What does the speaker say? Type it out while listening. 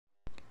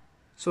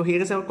So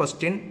here is our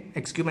question,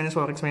 x cube minus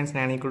 4x minus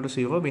 9 equal to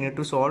 0. We need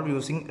to solve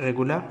using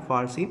regular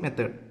falsi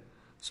method.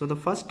 So the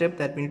first step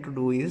that we need to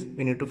do is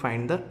we need to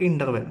find the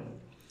interval.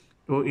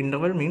 So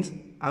interval means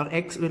our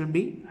x will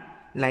be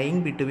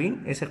lying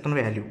between a certain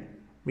value.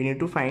 We need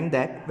to find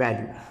that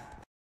value.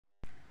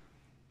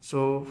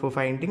 So for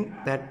finding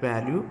that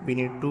value, we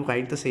need to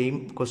write the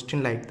same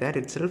question like that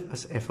itself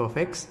as f of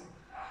x.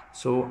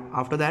 So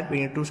after that,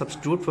 we need to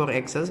substitute for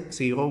x as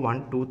 0,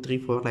 1, 2, 3,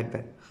 4 like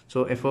that.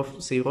 So f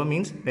of 0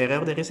 means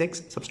wherever there is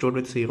x, substitute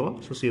with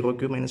 0. So 0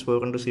 cube minus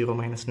 4 into 0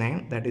 minus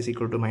 9, that is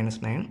equal to minus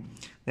 9.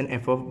 Then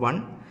f of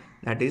 1,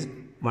 that is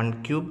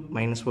 1 cube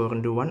minus 4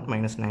 into 1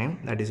 minus 9,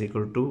 that is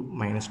equal to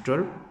minus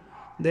 12.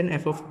 Then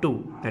f of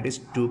 2, that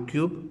is 2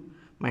 cube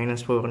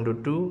minus 4 into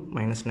 2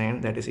 minus 9,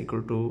 that is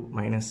equal to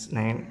minus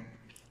 9.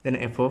 Then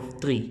f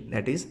of 3,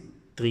 that is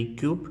 3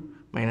 cube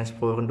minus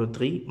 4 into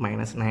 3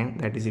 minus 9,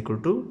 that is equal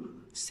to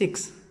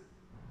 6.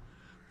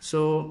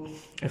 So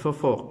f of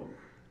 4,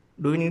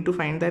 do we need to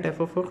find that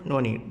f of 4? No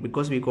need,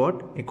 because we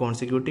got a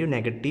consecutive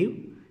negative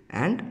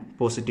and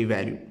positive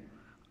value.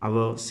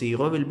 Our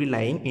 0 will be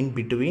lying in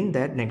between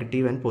that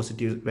negative and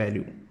positive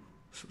value.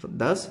 So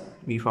thus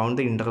we found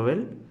the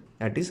interval,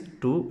 that is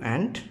 2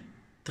 and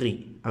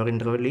 3. Our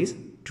interval is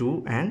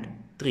 2 and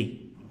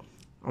 3.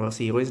 Our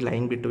 0 is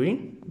lying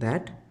between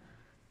that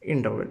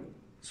interval.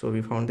 So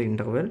we found the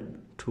interval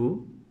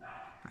 2.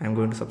 I am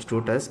going to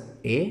substitute as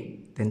A.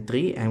 Then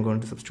 3 I am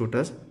going to substitute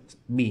as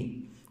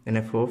B. Then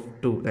f of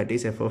 2, that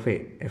is f of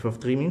A. F of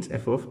 3 means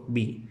f of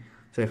B.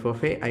 So f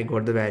of A, I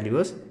got the value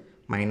as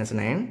minus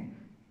 9,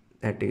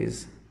 that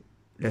is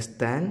less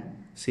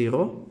than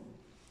 0.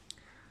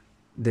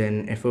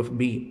 Then f of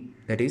B,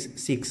 that is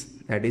 6,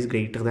 that is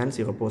greater than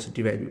 0,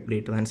 positive value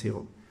greater than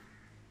 0.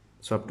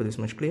 So up to this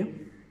much clear?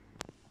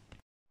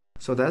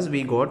 So thus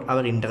we got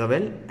our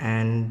interval,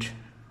 and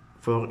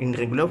for in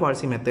regular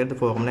falsi method the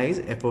formula is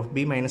f of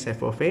b minus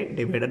f of a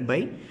divided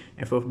by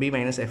f of b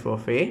minus f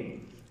of a.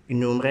 In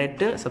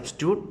numerator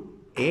substitute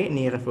a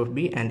near f of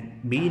b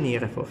and b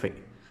near f of a.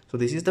 So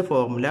this is the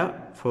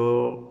formula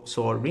for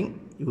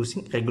solving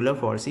using regular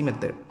falsi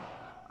method.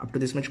 Up to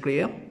this much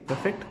clear?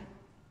 Perfect.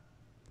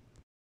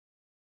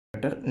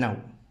 Now,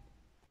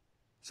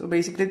 so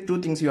basically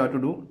two things you have to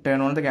do: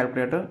 turn on the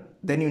calculator,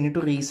 then you need to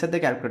reset the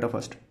calculator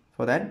first.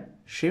 For that,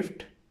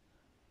 shift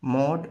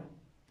mod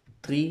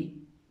 3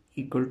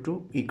 equal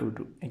to.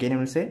 Again I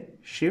will say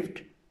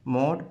shift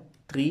mod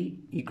 3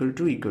 equal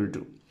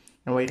to.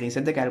 Now I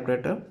reset the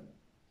calculator.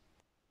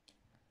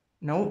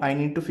 Now I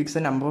need to fix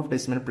the number of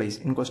decimal place.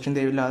 In question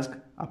they will ask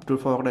up to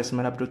 4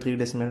 decimal, up to 3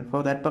 decimal.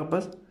 For that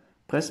purpose,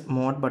 press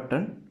mod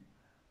button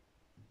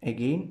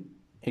again.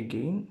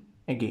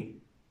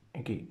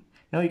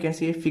 Now you can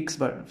see a fix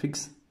button.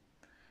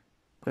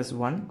 Press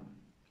 1.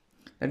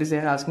 That is, they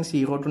are asking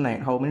 0 to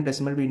 9. How many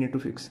decimal we need to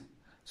fix?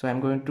 So I am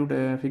going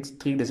to fix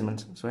 3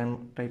 decimals. So I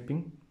am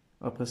typing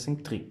or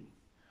pressing 3.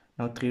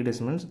 Now 3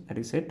 decimals, that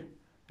is it,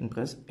 and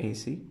press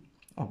AC.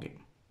 Okay.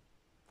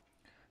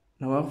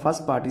 Now our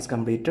first part is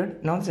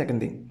completed. Now the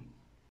second thing.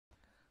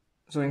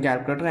 So in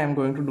calculator I am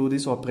going to do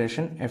this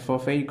operation f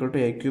of a equal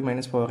to a cube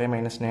minus 4a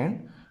minus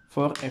 9.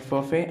 For f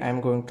of a I am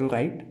going to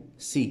write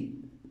C.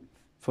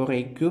 For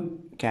a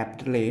cube,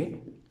 capital A,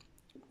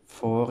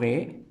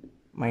 4a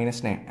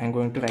minus 9. I am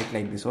going to write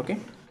like this, okay?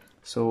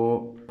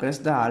 So press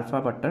the alpha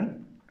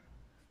button,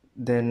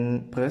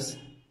 then press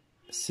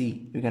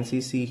C. You can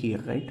see C here,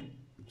 right?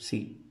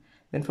 C.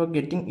 Then for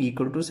getting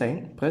equal to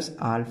sign, press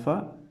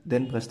alpha,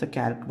 then press the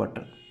calc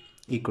button,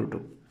 equal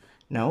to.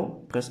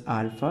 Now press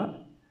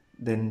alpha,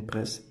 then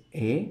press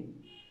A,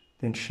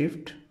 then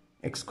shift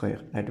x square.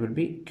 That will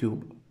be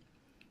cube.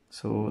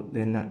 So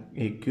then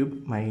a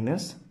cube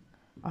minus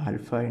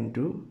alpha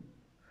into,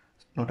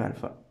 not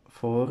alpha,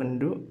 4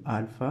 into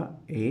alpha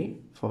a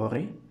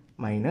 4a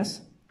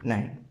minus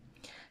 9.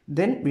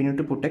 Then we need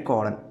to put a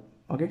colon,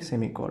 okay,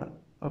 semicolon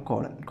or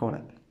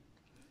colon.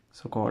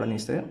 So colon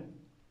is there.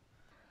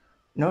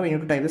 Now we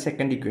need to type the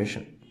second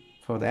equation.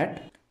 For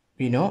that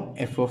we know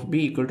f of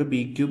b equal to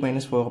b cube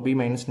minus 4b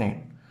minus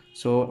 9.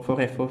 So for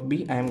f of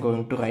b I am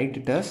going to write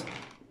it as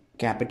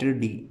capital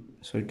D.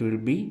 So it will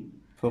be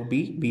for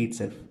b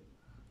itself.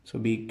 So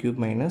b cube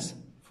minus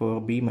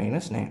 4b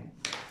minus 9.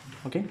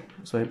 Okay,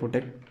 so I put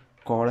a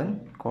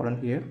colon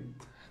here,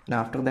 and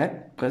after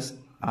that press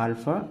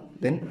alpha,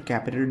 then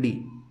capital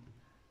D,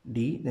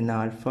 then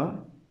alpha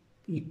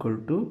equal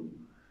to,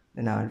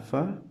 then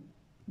alpha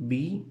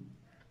b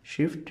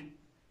shift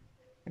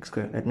x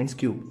square, that means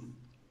cube,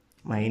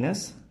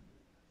 minus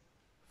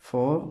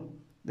 4,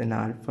 then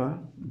alpha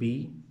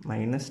b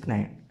minus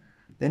 9,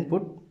 then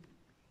put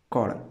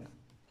colon.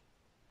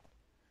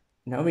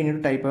 Now we need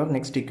to type our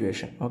next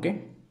equation,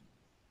 okay?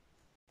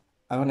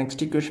 Our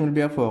next equation will be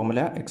a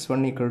formula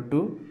x1 equal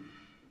to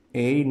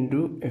a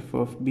into f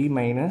of b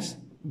minus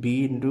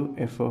b into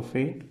f of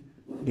a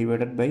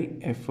divided by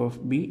f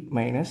of b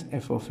minus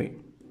f of a.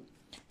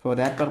 For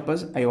that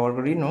purpose I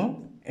already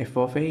know f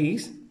of a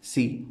is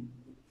C.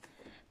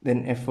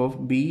 Then f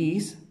of b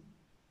is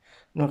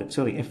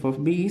f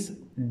of b is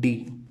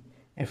D.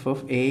 F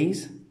of a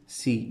is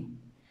C.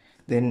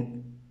 then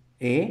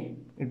A,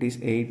 it is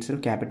A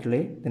itself, capital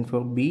A. Then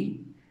for B,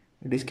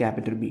 it is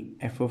capital B.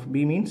 F of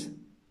B means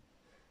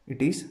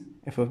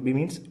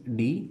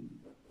D.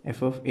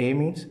 F of A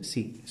means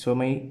C. So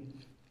my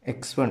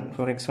x1,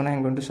 for x1 I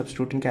am going to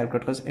substitute in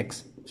calculator as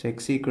x. So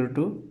x equal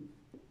to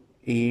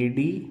AD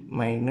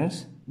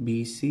minus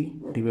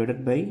BC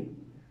divided by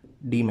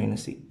D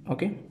minus C.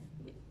 Okay.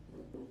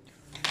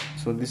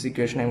 So this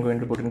equation I am going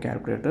to put in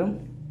calculator.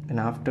 And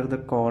after the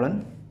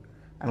colon,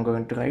 I am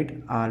going to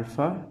write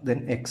alpha,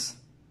 then x,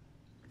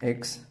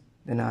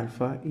 then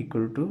alpha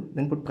equal to,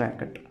 then put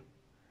bracket,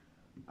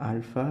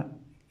 alpha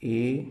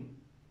A,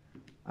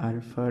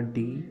 alpha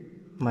D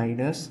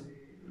minus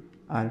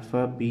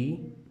alpha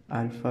B,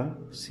 alpha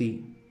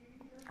C,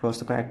 close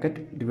the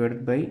bracket,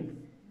 divided by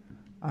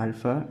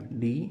alpha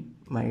D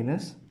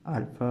minus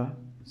alpha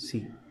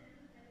C.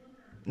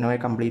 Now I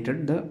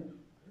completed the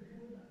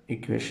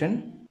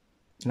equation.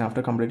 And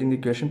after completing the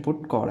equation,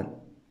 put colon,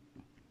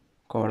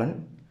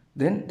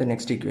 then the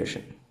next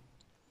equation.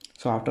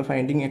 So after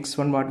finding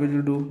x1, what will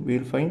you do? We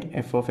will find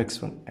f of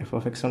x1. F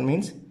of x1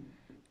 means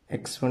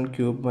x1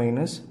 cube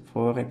minus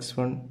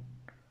 4x1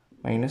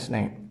 minus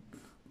 9.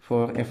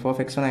 For f of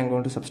x1, I am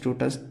going to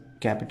substitute as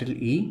capital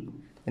E,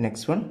 then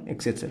x1,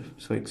 x itself.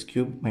 So x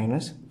cube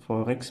minus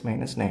 4x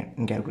minus 9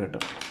 in calculator.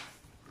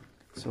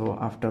 So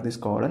after this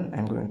colon, I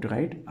am going to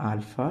write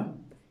alpha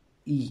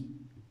E.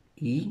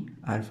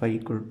 Alpha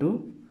equal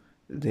to,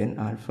 then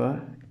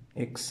alpha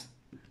x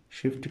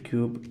shift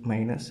cube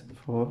minus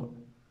 4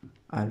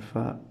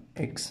 alpha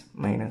x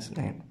minus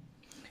 9.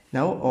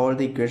 Now all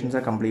the equations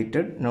are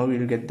completed. Now we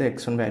will get the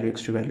x1 value,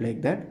 x2 value,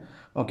 like that.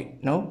 Okay,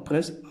 now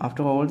press,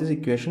 after all this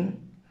equation,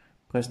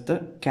 press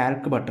the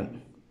calc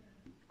button.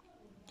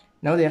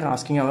 Now they are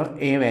asking our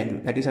a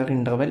value, that is our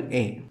interval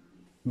a.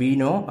 We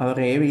know our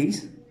a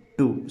is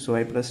 2, so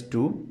I press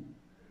 2.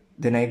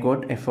 Then I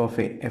got f of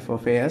a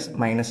as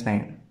minus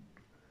 9.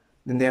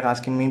 Then they are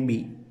asking me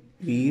b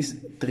is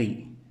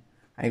 3.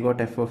 I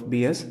got f of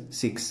b as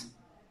 6.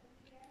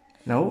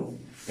 Now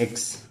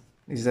x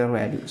is our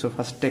value. So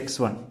first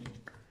x1,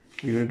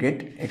 we will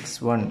get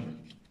x1.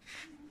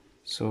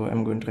 So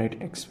I'm going to write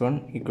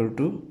x1 equal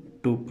to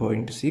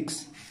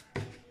 2.6.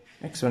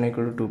 x1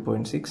 equal to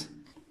 2.6.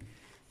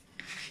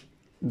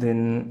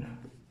 Then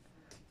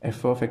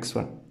f of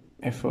x1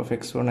 I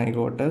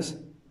got as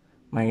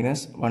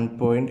minus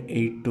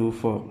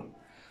 1.824.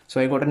 So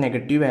I got a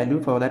negative value.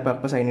 For that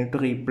purpose I need to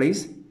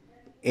replace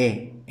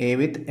a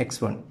with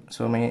x1.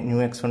 So my new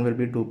x1 will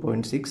be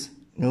 2.6,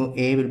 new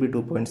a will be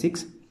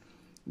 2.6.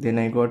 Then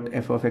I got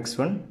f of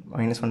x1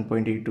 minus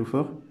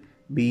 1.824.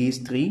 B is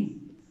 3.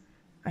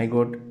 I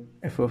got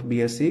f of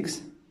b as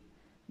 6.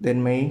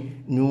 Then my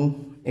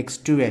new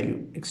x2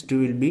 value, x2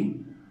 will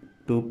be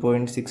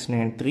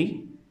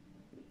 2.693.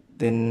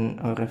 Then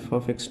our f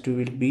of x2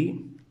 will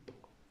be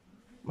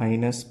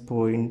minus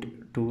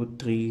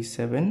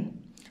 0.237.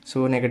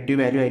 So negative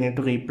value I need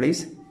to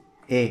replace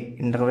a,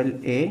 interval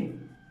a,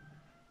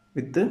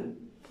 with the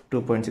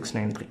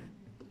 2.693.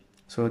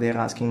 So they are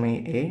asking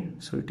my a,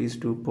 so it is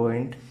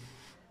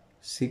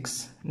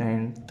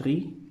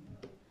 2.693.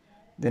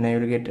 Then I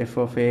will get f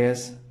of a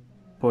as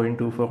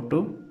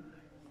 0.242.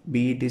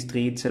 b it is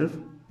 3 itself.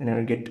 Then I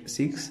will get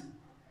 6.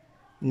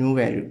 New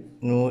value,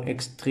 new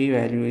x3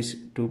 value is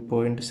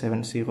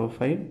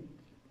 2.705.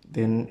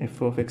 Then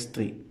f of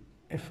x3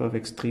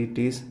 it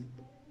is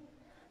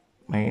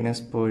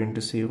minus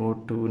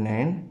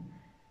 0.029.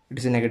 It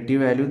is a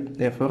negative value,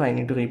 therefore I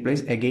need to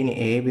replace again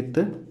a with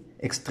the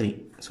x3.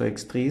 So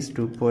x3 is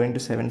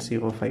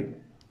 2.705.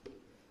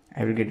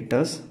 I will get it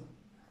as,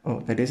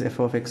 that is f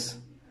of a, it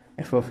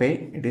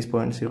is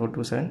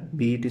 0.027,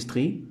 b it is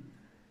 3,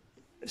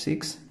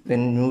 6,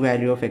 then new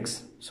value of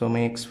x. So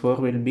my x4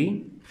 will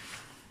be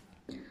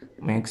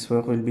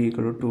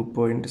equal to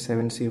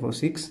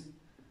 2.706.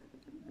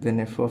 Then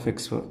f of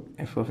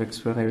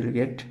x4 I will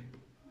get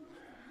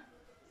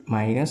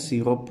minus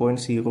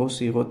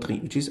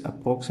 0.003, which is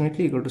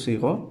approximately equal to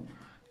 0.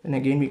 Then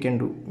again we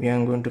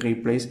are going to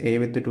replace a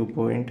with the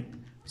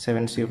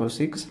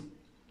 2.706.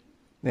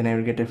 Then I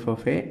will get f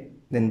of a,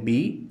 then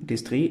b it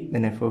is 3,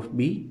 then f of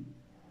b.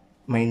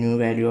 My new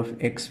value of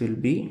x will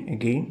be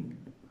again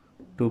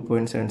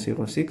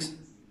 2.706.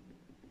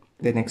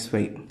 Then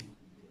x5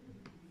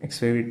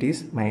 it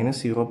is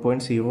minus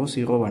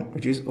 0.001,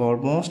 which is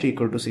almost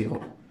equal to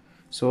 0.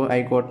 So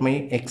I got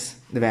my x,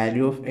 the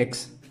value of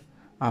x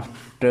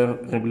after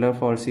regular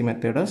falsi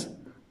method as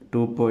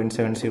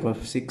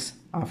 2.706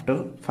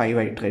 after 5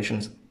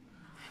 iterations.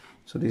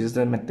 So this is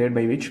the method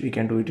by which we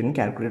can do it in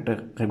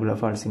calculator, regular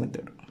falsi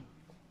method.